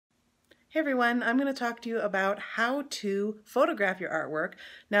Hey everyone, I'm going to talk to you about how to photograph your artwork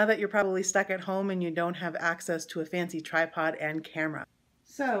now that you're probably stuck at home and you don't have access to a fancy tripod and camera.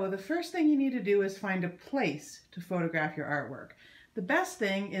 So the first thing you need to do is find a place to photograph your artwork. The best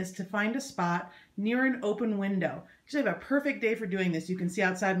thing is to find a spot near an open window. Actually, I have a perfect day for doing this. You can see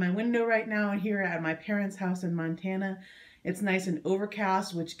outside my window right now here at my parents' house in Montana. It's nice and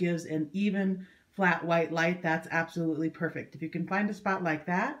overcast, which gives an even flat white light. That's absolutely perfect. If you can find a spot like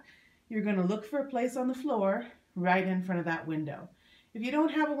that, you're going to look for a place on the floor right in front of that window. If you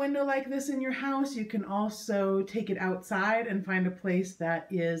don't have a window like this in your house, you can also take it outside and find a place that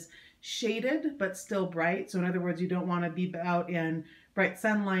is shaded but still bright. So in other words, you don't want to be out in bright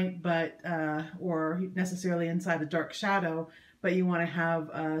sunlight or necessarily inside the dark shadow, but you want to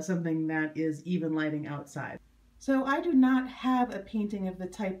have something that is even lighting outside. So I do not have a painting of the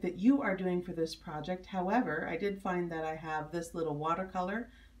type that you are doing for this project. However, I did find that I have this little watercolor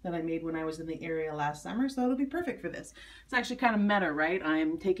that I made when I was in the area last summer, so it'll be perfect for this. It's actually kind of meta, right?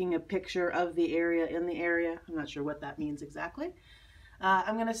 I'm taking a picture of the area in the area. I'm not sure what that means exactly.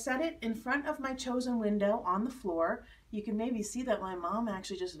 I'm going to set it in front of my chosen window on the floor. You can maybe see that my mom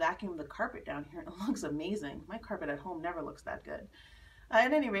actually just vacuumed the carpet down here. It looks amazing. My carpet at home never looks that good.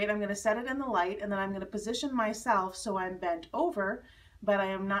 At any rate, I'm going to set it in the light, and then I'm going to position myself so I'm bent over, but I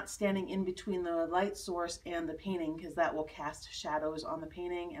am not standing in between the light source and the painting because that will cast shadows on the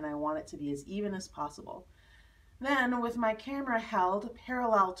painting, and I want it to be as even as possible. Then with my camera held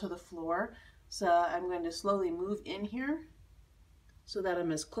parallel to the floor, so I'm going to slowly move in here so that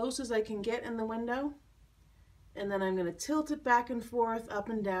I'm as close as I can get in the window. And then I'm going to tilt it back and forth, up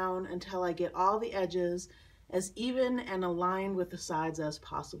and down, until I get all the edges as even and aligned with the sides as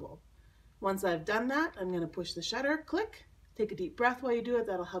possible. Once I've done that, I'm going to push the shutter, click. Take a deep breath while you do it.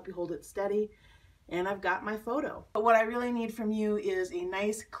 That'll help you hold it steady. And I've got my photo. But what I really need from you is a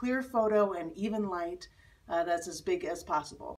nice clear photo and even light that's as big as possible.